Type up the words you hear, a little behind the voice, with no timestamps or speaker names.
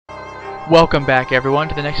Welcome back, everyone,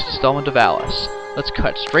 to the next installment of Alice. Let's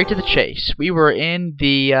cut straight to the chase. We were in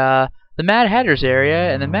the Mad Hatter's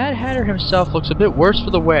area, and the Mad Hatter himself looks a bit worse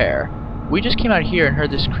for the wear. We just came out here and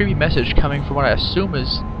heard this creepy message coming from what I assume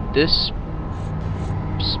is this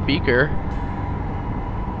speaker.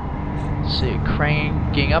 Let's see,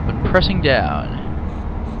 cranking up and pressing down.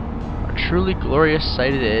 A truly glorious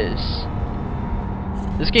sight it is.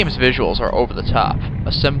 This game's visuals are over the top.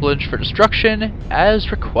 Assemblage for destruction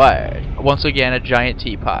as required. Once again, a giant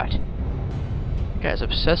teapot. The guy's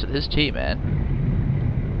obsessed with his tea, man.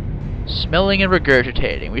 Smelling and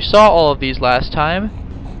regurgitating. We saw all of these last time.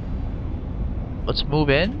 Let's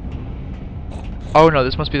move in. Oh no,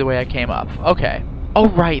 this must be the way I came up. Okay. Oh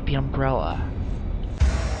right, the umbrella.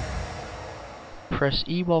 Press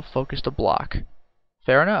E while focused to block.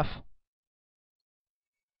 Fair enough.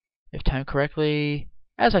 If timed correctly,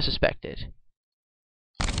 as I suspected.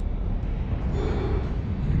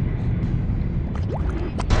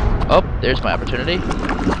 Oh, there's my opportunity.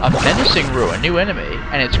 A menacing ruin, new enemy,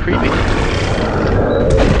 and it's creepy.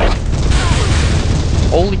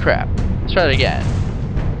 Holy crap. Let's try that again.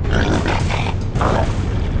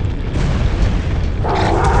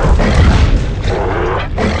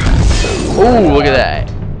 Ooh, look at that.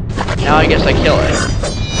 Now I guess I kill it.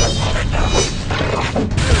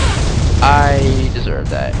 I deserve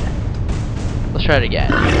that. Let's try it again.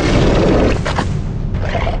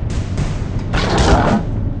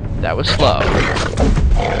 That was slow.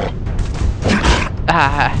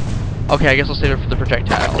 Ah. Okay, I guess I'll save it for the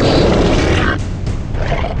projectiles.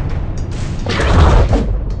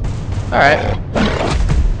 Alright.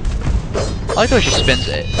 I like the way she spins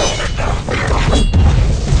it.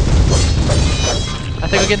 I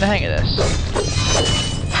think we're getting the hang of this.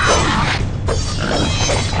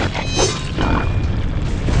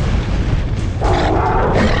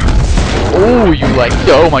 Oh, you like...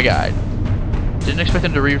 Oh my god. Didn't expect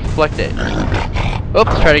him to reflect it. Oh,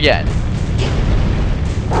 let's try it again.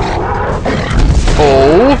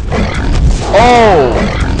 Oh! Oh!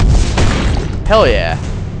 Hell yeah.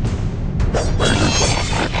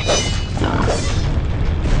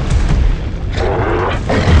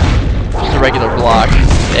 Just a regular block.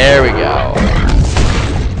 There we go.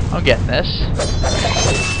 I'm getting this.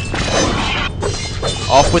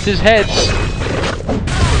 Off with his heads.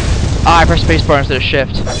 Ah, I pressed spacebar instead of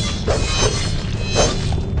shift.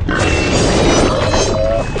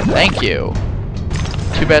 Thank you.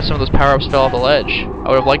 Too bad some of those power-ups fell off the ledge. I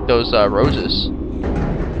would have liked those roses.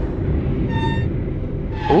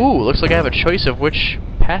 Ooh, looks like I have a choice of which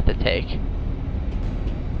path to take.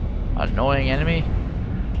 Annoying enemy?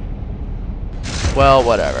 Well,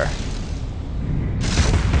 whatever.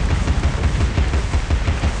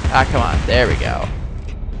 Ah, come on. There we go.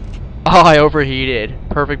 Oh, I overheated.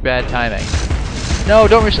 Perfect bad timing. No,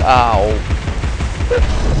 don't ow.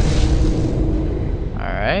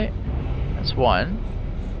 Alright. That's one.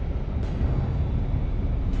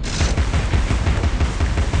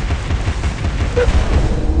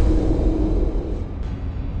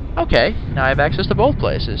 Okay, now I have access to both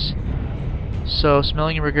places. So,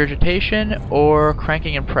 smelling and regurgitation, or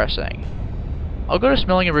cranking and pressing. I'll go to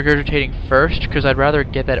smelling and regurgitating first, because I'd rather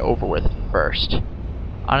get that over with first.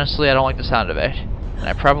 Honestly, I don't like the sound of it. And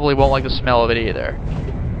I probably won't like the smell of it either.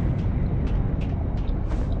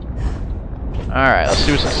 Alright, let's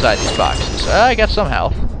see what's inside these boxes. I got some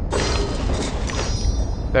health.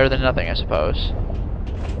 Better than nothing, I suppose.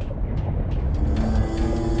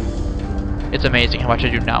 It's amazing how much I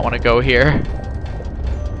do not want to go here.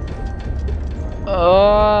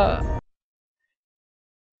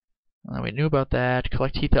 We knew about that.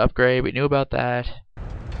 Collect teeth to upgrade. We knew about that.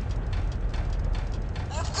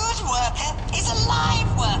 A good worker is a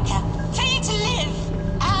live worker, free to live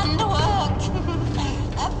and work.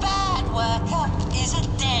 A bad worker is a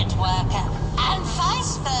dead worker, and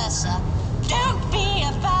vice versa. Don't be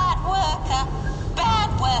a bad worker. Bad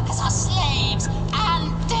workers are slaves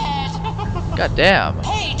and dead. God damn.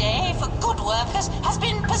 Payday for good workers has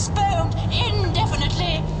been postponed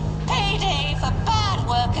indefinitely. Payday for bad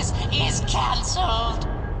workers is cancelled.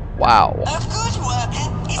 Wow. A good worker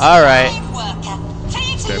is all right. A live worker,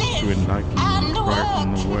 free to Steps live to enlighten and you right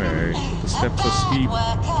on the work. way. The steps are steep.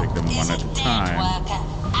 Take them one at a time.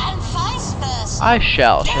 I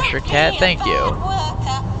shall, Cheshire Cat. Thank you.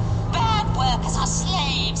 Bad workers are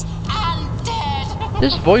slaves and dead.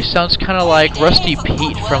 This voice sounds kind of like Rusty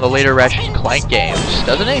Pete from the later Ratchet and Clank games,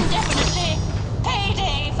 doesn't he?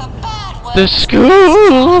 The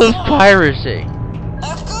School of Piracy.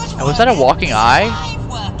 And was that a walking eye?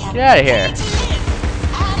 Get out of here.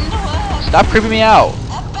 Stop creeping me out.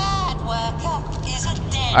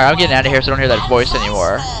 Alright, I'm getting out of here so I don't hear that voice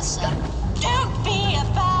anymore.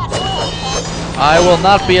 I will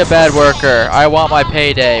not be a bad worker. I want my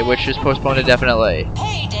payday, which is postponed indefinitely.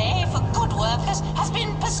 Payday for good workers has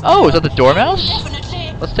been postponed. Oh, is that the dormouse?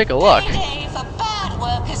 Indefinitely. Let's take a look. Payday for bad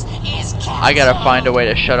workers is cancelled. I gotta find a way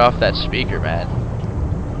to shut off that speaker, man.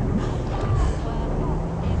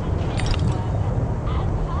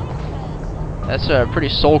 That's a pretty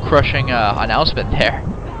soul-crushing announcement there.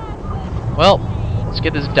 Well, let's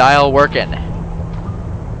get this dial working.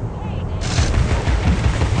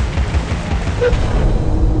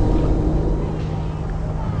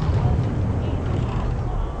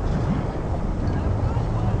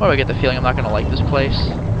 Why do I get the feeling I'm not gonna like this place?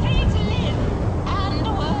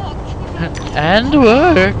 And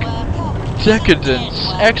work! Decadence,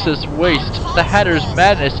 excess waste, the Hatter's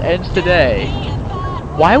madness ends today.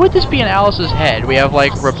 Why would this be in Alice's head? We have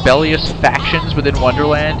like rebellious factions within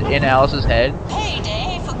Wonderland in Alice's head.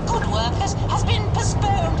 Payday for good workers has been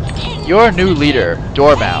postponed. Your new leader,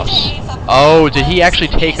 Dormouse. Oh, did he actually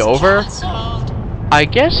take over? I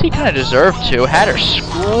guess he kinda deserved to. Hatter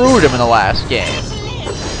screwed him in the last game.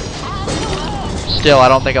 Still, I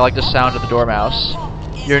don't think I like the sound of the Dormouse.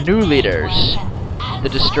 Your new leaders. The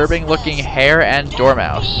disturbing looking hare and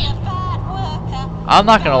Dormouse. I'm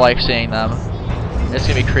not gonna like seeing them. It's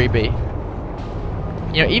gonna be creepy.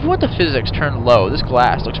 You know, even with the physics turned low, this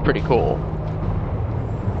glass looks pretty cool.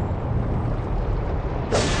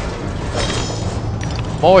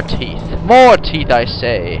 More teeth. More teeth, I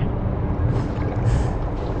say.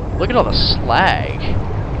 Look at all the slag.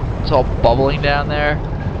 It's all bubbling down there.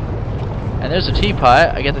 And there's a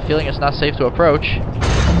teapot. I get the feeling it's not safe to approach.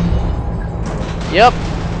 Yep.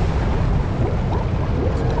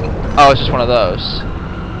 Oh, it's just one of those.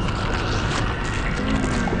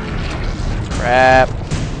 Crap.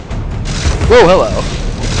 Whoa, hello.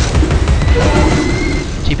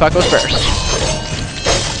 Teapot goes first.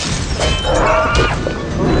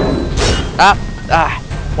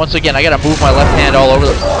 Once again, I gotta move my left hand all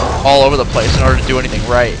over the place in order to do anything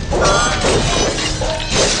right.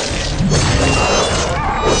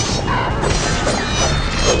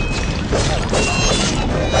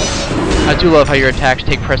 I do love how your attacks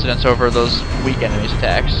take precedence over those weak enemies'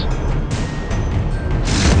 attacks.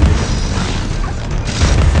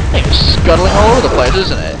 Thing is scuttling all over the place,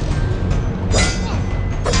 isn't it?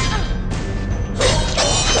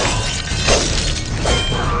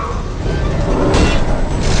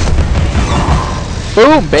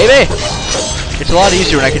 Boom, baby! It's a lot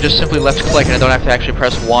easier when I can just simply left click and I don't have to actually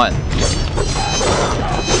press 1.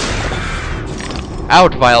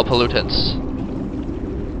 Out, vile pollutants.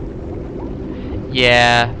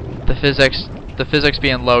 Yeah, the physics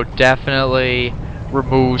being low definitely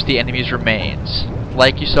removes the enemy's remains.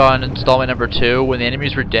 Like you saw in installment number 2, when the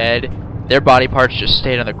enemies were dead, their body parts just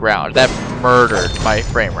stayed on the ground. That murdered my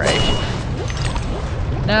frame rate.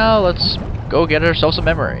 Now let's go get ourselves a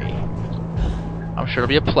memory. I'm sure it'll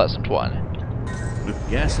be a pleasant one. With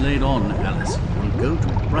gas laid on, Alice, we'll go to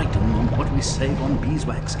Brighton on what we save on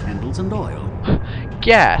beeswax, candles, and oil.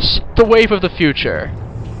 Gas! The wave of the future!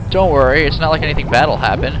 Don't worry, it's not like anything bad'll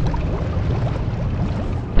happen.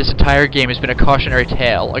 This entire game has been a cautionary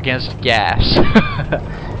tale against gas.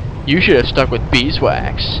 You should have stuck with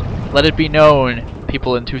beeswax. Let it be known,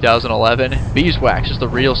 people in 2011, beeswax is the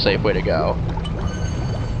real safe way to go.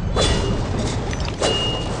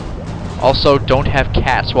 Also, don't have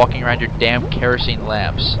cats walking around your damn kerosene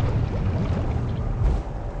lamps.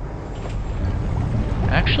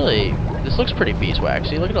 Actually, this looks pretty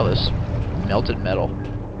beeswaxy. Look at all this melted metal.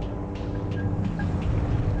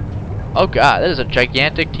 Oh god, that is a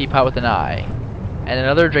gigantic teapot with an eye. And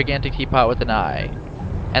another gigantic teapot with an eye.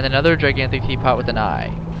 And another gigantic teapot with an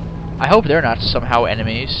eye. I hope they're not somehow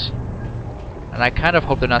enemies. And I kind of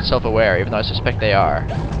hope they're not self-aware, even though I suspect they are.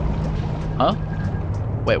 Huh?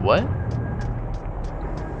 Wait, what?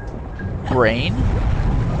 Brain?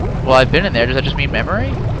 Well, I've been in there. Does that just mean memory?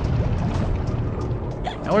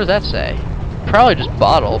 And what does that say? Probably just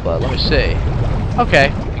bottle, but let me see.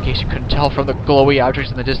 Okay. In case you couldn't tell from the glowy objects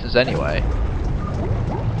in the distance anyway.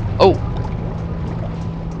 Oh!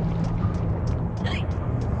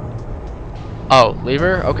 Oh,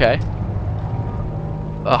 lever? Okay.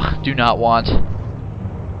 Ugh, do not want.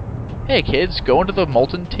 Hey kids, go into the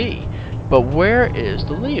molten tea. But where is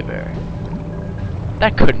the lever?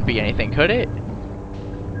 That couldn't be anything, could it?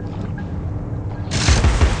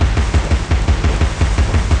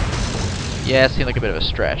 Yeah, it seemed like a bit of a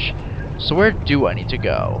stretch. So where do I need to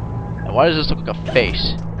go? And why does this look like a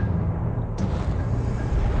face?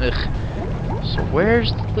 Ugh. So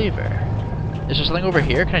where's the lever? Is there something over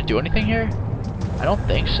here? Can I do anything here? I don't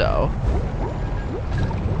think so.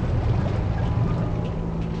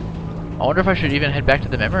 I wonder if I should even head back to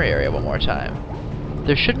the memory area one more time.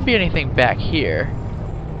 There shouldn't be anything back here.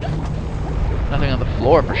 Nothing on the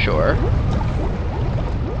floor for sure.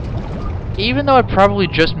 Even though it probably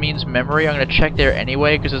just means memory, I'm gonna check there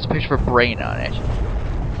anyway because there's a picture of a brain on it.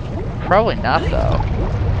 Probably not though.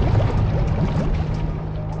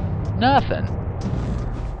 Nothing.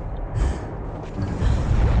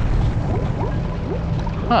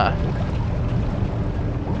 Huh.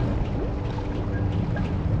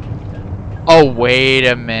 Oh, wait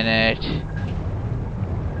a minute.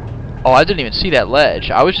 Oh, I didn't even see that ledge.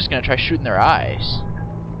 I was just gonna try shooting their eyes.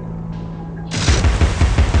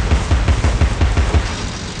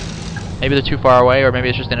 Maybe they're too far away, or maybe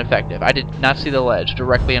it's just ineffective. I did not see the ledge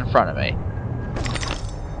directly in front of me.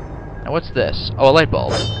 Now what's this? Oh, a light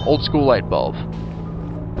bulb. Old school light bulb.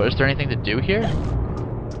 But is there anything to do here?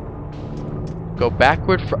 Go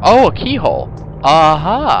backward for... Oh, a keyhole!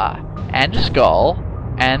 Aha! And a skull.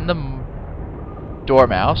 And the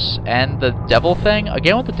dormouse. And the devil thing.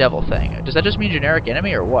 Again with the devil thing. Does that just mean generic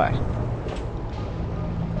enemy, or what?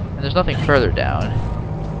 And there's nothing further down.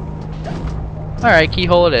 Alright,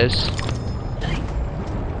 keyhole it is.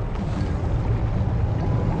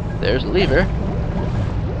 There's a lever.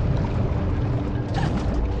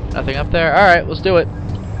 Nothing up there. Alright, let's do it.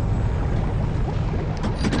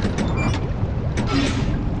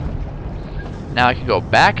 Now I can go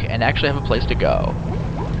back and actually have a place to go.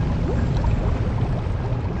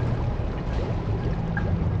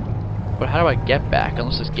 But how do I get back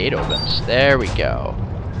unless this gate opens? There we go.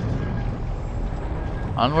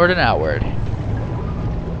 Onward and outward.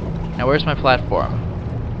 Now where's my platform?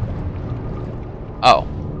 Oh.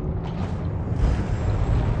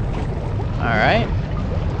 Alright.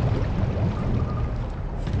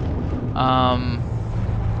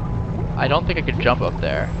 I don't think I could jump up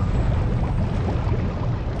there.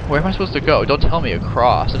 Where am I supposed to go? Don't tell me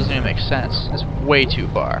across. It doesn't even make sense. It's way too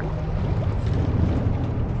far.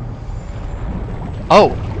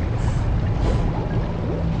 Oh!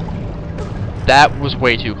 That was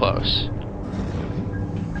way too close.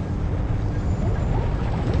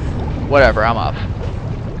 Whatever, I'm off.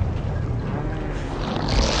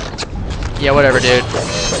 Yeah, whatever, dude.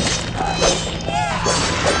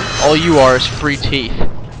 All you are is free teeth.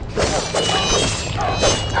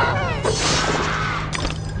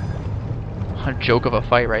 A joke of a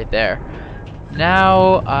fight right there.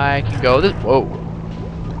 Now I can go this. Whoa.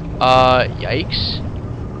 Yikes.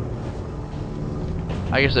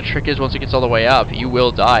 I guess the trick is once it gets all the way up, you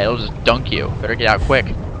will die. It'll just dunk you. Better get out quick.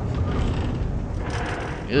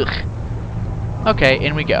 Ugh. Okay,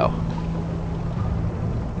 in we go.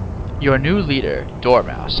 Your new leader,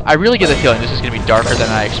 Dormouse. I really get the feeling this is going to be darker than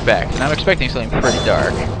I expect, and I'm expecting something pretty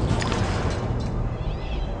dark.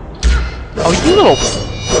 Oh, you little...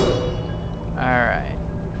 Alright.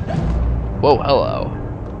 Whoa, hello.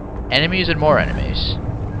 Enemies and more enemies.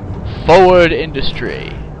 Forward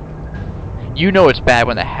industry. You know it's bad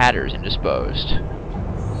when the Hatter's indisposed.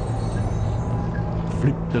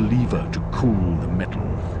 Flip the lever to cool the metal.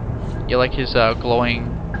 You like his glowing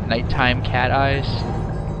nighttime cat eyes?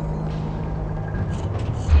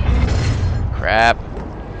 Crap.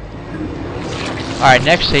 Alright,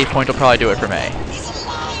 next save point will probably do it for me.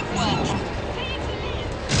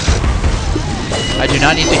 I do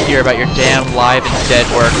not need to hear about your damn live and dead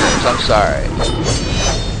workers. I'm sorry.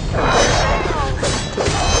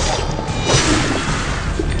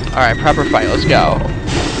 Alright, proper fight. Let's go.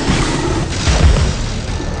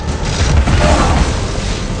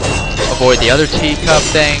 Avoid the other teacup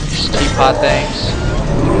things, teapot things.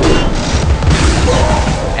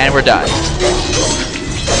 And we're done.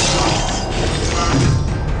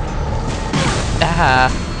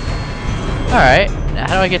 Aha. Alright, now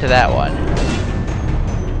how do I get to that one?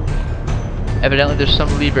 Evidently there's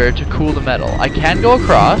some lever to cool the metal. I can go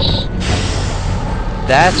across.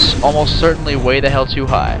 That's almost certainly way the hell too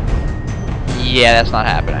high. Yeah, that's not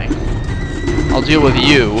happening. I'll deal with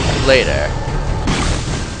you later.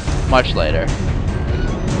 Much later.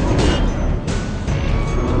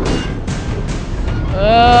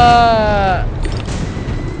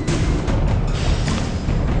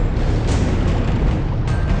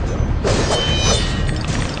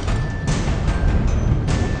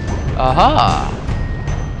 Aha!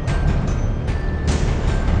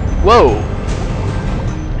 Whoa!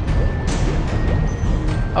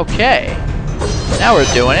 Okay. Now we're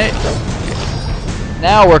doing it.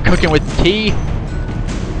 Now we're cooking with tea.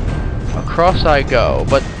 Across I go,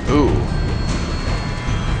 but ooh.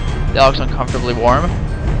 That looks uncomfortably warm.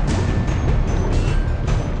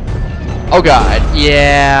 Oh god.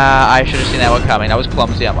 Yeah, I should have seen that one coming. That was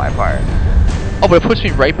clumsy on my part. Oh, but it puts me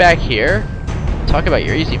right back here? talk about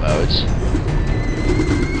your easy modes.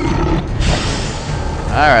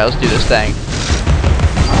 Alright, let's do this thing.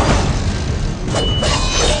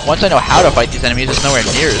 Once I know how to fight these enemies, it's nowhere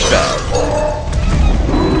near as bad.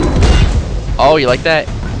 Oh, you like that?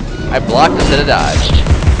 I blocked instead of dodged.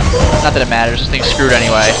 Not that it matters, this thing's screwed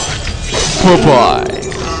anyway. Bye-bye.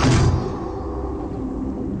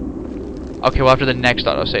 Okay, well after the next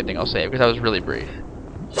autosave thing I'll save, because that was really brief.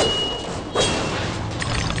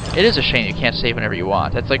 It is a shame you can't save whenever you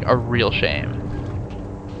want. That's like a real shame.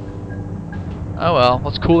 Oh well,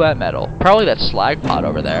 let's cool that metal. Probably that slag pot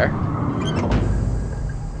over there.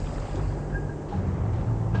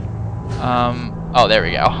 Oh, there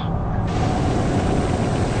we go.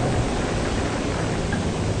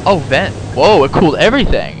 Oh, vent. Whoa, it cooled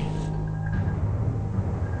everything.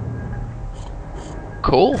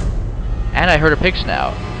 Cool. And I heard a pig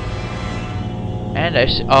snout. And I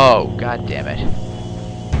see. Oh, god damn it.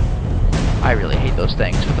 I really hate those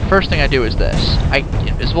things. But the first thing I do is this.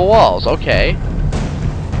 Invisible walls, okay.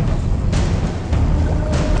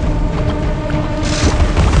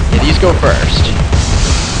 Yeah, these go first.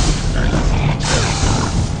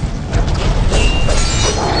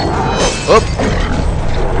 Oop.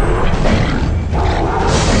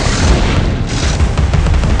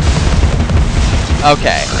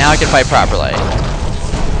 Okay, now I can fight properly.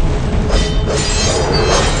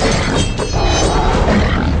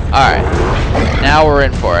 Alright, now we're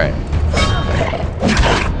in for it.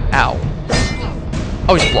 Ow.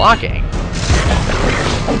 Oh, he's blocking.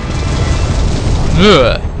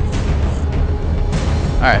 Ugh.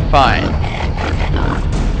 Alright, fine.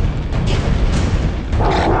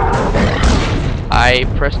 I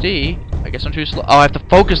pressed E. I guess I'm too slow. Oh, I have to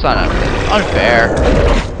focus on him. Unfair.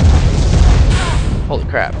 Holy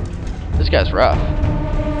crap. This guy's rough.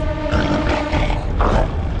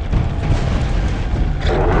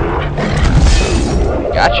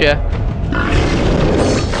 Gotcha.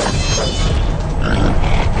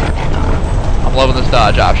 I'm loving this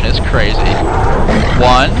dodge option. It's crazy.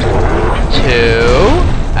 1, 2.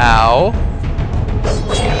 Ow.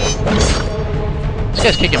 This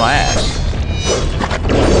guy's kicking my ass.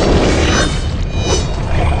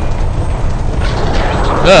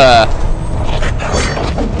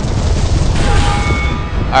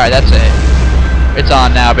 Alright, that's it. It's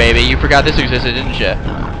on now, baby. You forgot this existed, didn't you?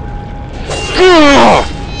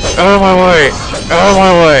 Out of my way! Out of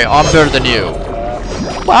my way! I'm better than you.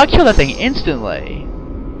 Wow, I killed that thing instantly.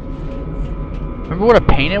 Remember what a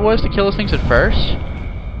pain it was to kill those things at first?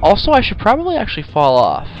 Also, I should probably actually fall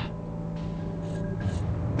off.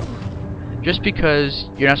 Just because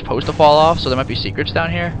you're not supposed to fall off, so there might be secrets down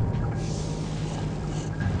here.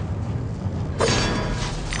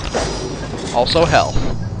 Also health.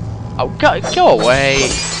 Oh, go away.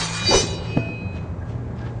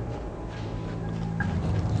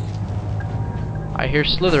 I hear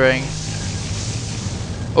slithering.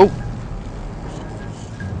 Oh.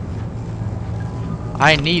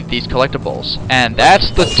 I need these collectibles. And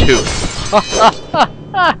that's the tooth.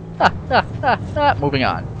 Moving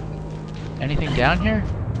on. Anything down here?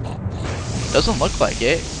 Doesn't look like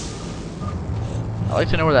it. I'd like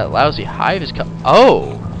to know where that lousy hive is coming.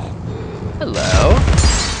 Oh! Hello.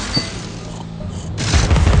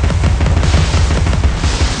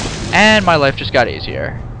 And my life just got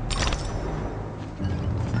easier.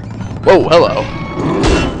 Whoa, hello.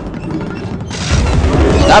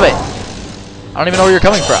 Stop it! I don't even know where you're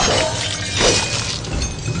coming from.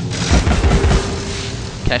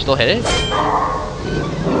 Can I still hit it?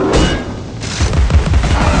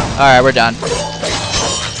 Alright, we're done.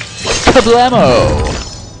 Kablamo!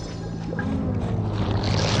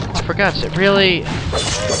 For God's sake, really?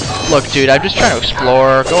 Look, dude, I'm just trying to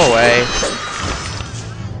explore. Go away.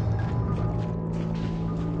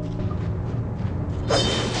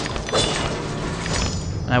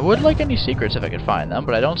 And I would like any secrets if I could find them,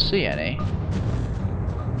 but I don't see any.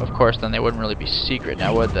 Of course, then they wouldn't really be secret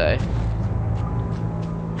now, would they?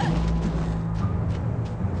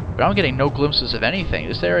 But I'm getting no glimpses of anything.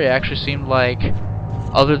 This area actually seemed like,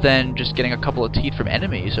 other than just getting a couple of teeth from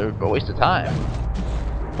enemies, a waste of time.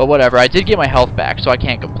 But whatever, I did get my health back, so I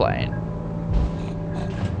can't complain.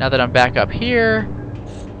 Now that I'm back up here,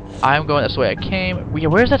 I'm going this way I came.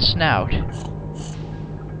 Where's that snout?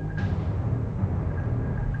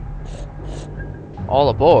 All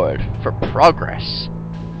aboard for progress.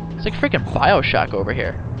 It's like freaking BioShock over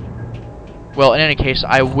here. Well, in any case,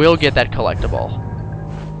 I will get that collectible.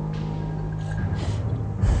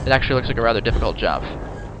 It actually looks like a rather difficult jump.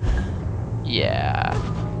 Yeah.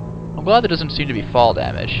 I'm glad there doesn't seem to be fall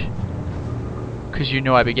damage. Because you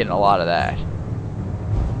know I'd be getting a lot of that.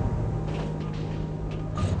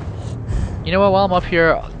 You know what, while I'm up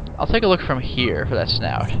here, I'll take a look from here for that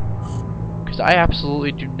snout. Because I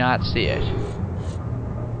absolutely do not see it.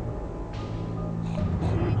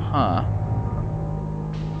 Huh.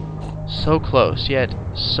 So close, yet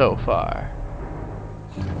so far.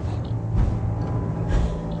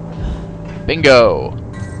 Bingo!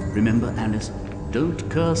 Remember, Alice, don't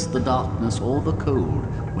curse the darkness or the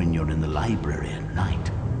cold when you're in the library at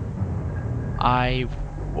night. I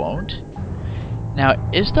won't? Now,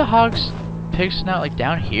 is the hog's pig snout like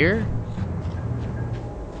down here?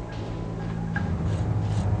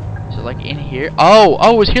 Is it like in here?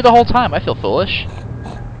 Oh, it was here the whole time. I feel foolish.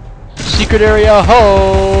 Secret area,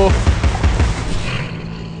 ho!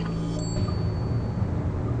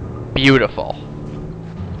 Beautiful.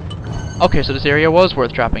 Okay, so this area was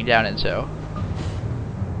worth dropping down into.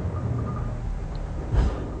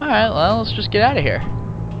 Alright, well, let's just get out of here.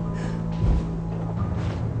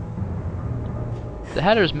 The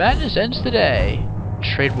Hatter's madness ends today.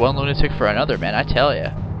 Trade one lunatic for another, man, I tell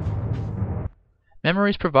ya.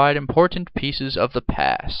 Memories provide important pieces of the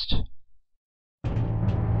past.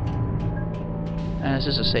 And this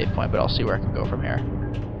is a save point, but I'll see where I can go from here.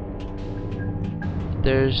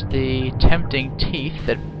 There's the tempting teeth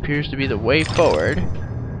that appears to be the way forward.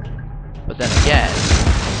 But then again,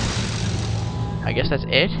 I guess that's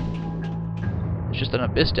it? There's just an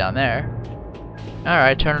abyss down there.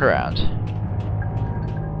 Alright, turn it around.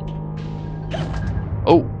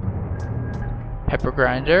 Oh! Pepper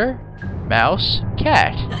grinder, mouse,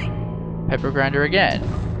 cat. Pepper grinder again.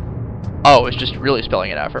 Oh, it's just really spelling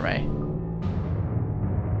it out for me.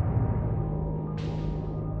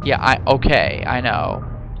 Yeah, okay, I know.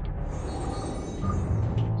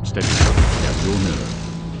 Steady, have your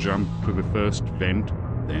nerve. Jump to the first vent,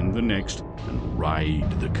 then the next, and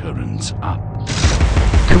ride the currents up.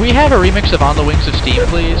 Could we have a remix of On the Wings of Steam,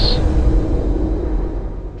 please?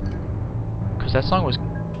 Because that song was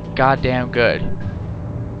goddamn good.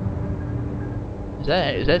 Is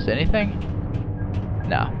that anything?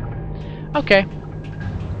 No. Okay.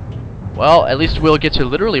 Well, at least we'll get to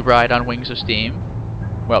literally ride on Wings of Steam.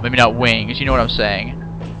 Well, maybe not wings, you know what I'm saying.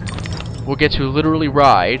 We'll get to literally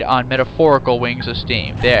ride on metaphorical wings of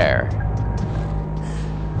steam. There.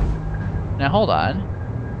 Now hold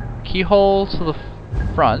on. Keyhole to the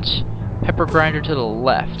front, pepper grinder to the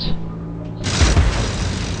left.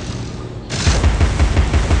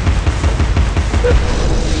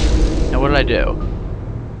 Now what did I do?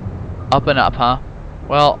 Up and up, huh?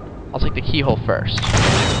 Well, I'll take the keyhole first.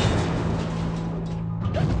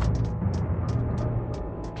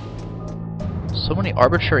 So many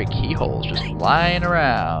arbitrary keyholes just lying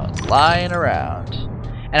around.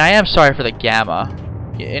 And I am sorry for the gamma.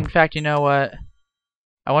 In fact, you know what?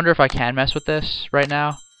 I wonder if I can mess with this right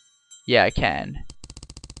now. Yeah, I can.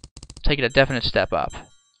 Take it a definite step up.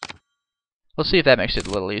 Let's see if that makes it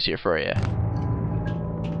a little easier for you.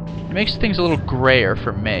 It makes things a little grayer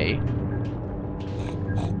for me.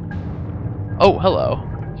 Oh, hello.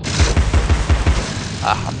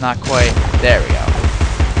 Ah, I'm not quite... There we go.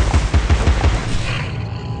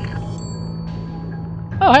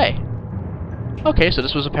 Oh, hey. Okay, so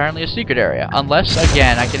this was apparently a secret area. Unless,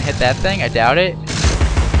 again, I can hit that thing. I doubt it.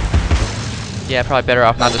 Yeah, probably better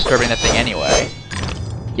off not disturbing that thing anyway.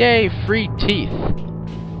 Yay, free teeth.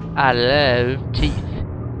 I love teeth.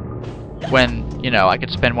 When, you know, I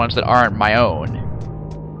could spend ones that aren't my own.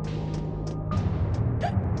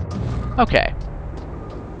 Okay.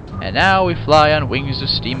 And now we fly on wings of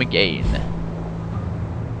steam again.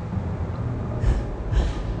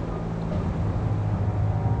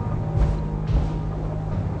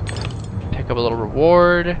 Pick up a little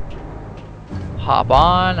reward. Hop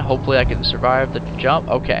on. Hopefully I can survive the jump.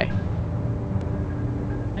 Okay.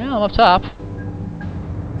 Yeah, I'm up top.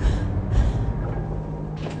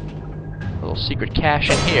 A little secret cache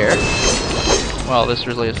in here. Well, this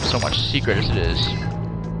really isn't so much secret as it is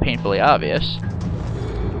painfully obvious.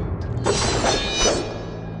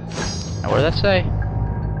 Now, what did that say?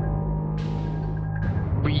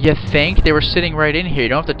 You think? They were sitting right in here. You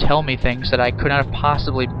don't have to tell me things that I could not have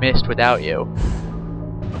possibly missed without you.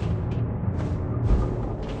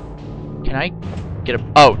 Can I get a...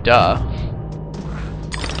 Oh, duh.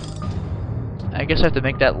 I guess I have to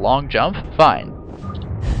make that long jump? Fine.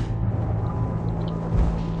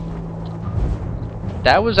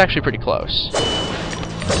 That was actually pretty close.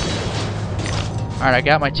 Alright, I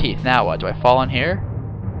got my teeth. Now what? Do I fall in here?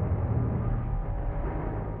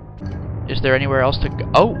 Is there anywhere else to go?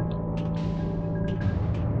 Oh!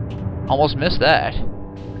 Almost missed that.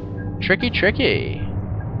 Tricky, tricky.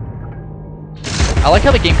 I like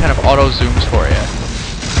how the game kind of auto-zooms for you.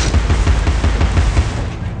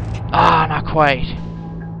 Ah, not quite.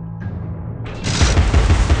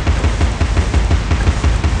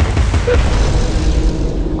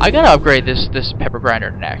 I gotta upgrade this pepper grinder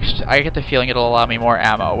next. I get the feeling it'll allow me more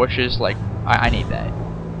ammo, which is like, I need that.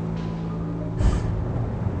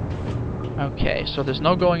 Okay, so there's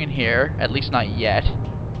no going in here, at least not yet.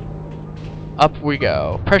 Up we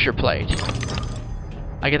go. Pressure plate.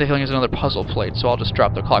 I get the feeling there's another puzzle plate, so I'll just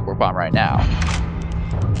drop the clockwork bomb right now.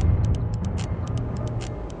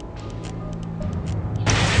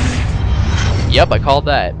 Yep, I called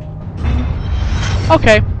that.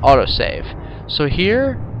 Okay, autosave. So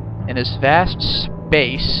here, in this vast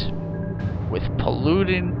space with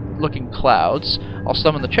polluted-looking clouds, I'll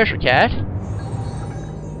summon the Cheshire Cat.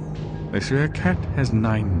 The Cheshire Cat has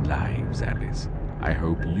 9 lives, Alice. I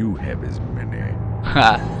hope you have as many.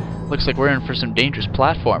 Ha! Looks like we're in for some dangerous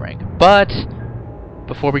platforming. But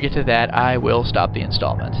before we get to that, I will stop the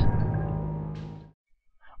installment.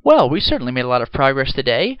 Well, we certainly made a lot of progress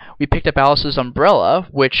today. We picked up Alice's umbrella,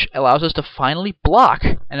 which allows us to finally block.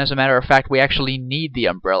 And as a matter of fact, we actually need the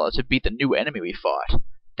umbrella to beat the new enemy we fought.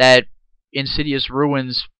 That insidious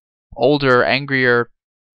ruin's older, angrier,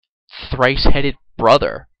 thrice-headed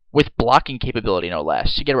brother. With blocking capability, no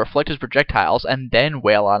less. You get to reflect his projectiles and then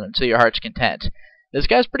wail on him to your heart's content. This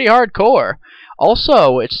guy's pretty hardcore.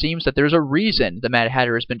 Also, it seems that there's a reason the Mad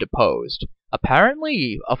Hatter has been deposed.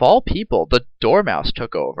 Apparently, of all people, the Dormouse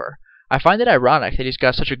took over. I find it ironic that he's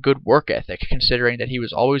got such a good work ethic, considering that he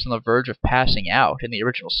was always on the verge of passing out in the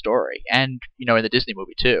original story, and, you know, in the Disney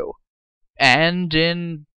movie too. And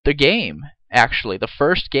in the game, actually, the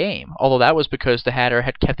first game, although that was because the Hatter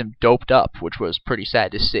had kept him doped up, which was pretty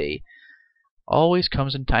sad to see. Always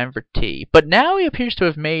comes in time for tea. But now he appears to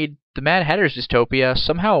have made the Mad Hatter's dystopia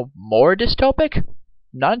somehow more dystopic?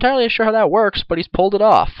 Not entirely sure how that works, but he's pulled it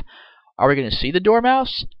off. Are we going to see the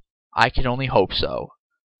Dormouse? I can only hope so.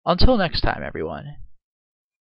 Until next time, everyone.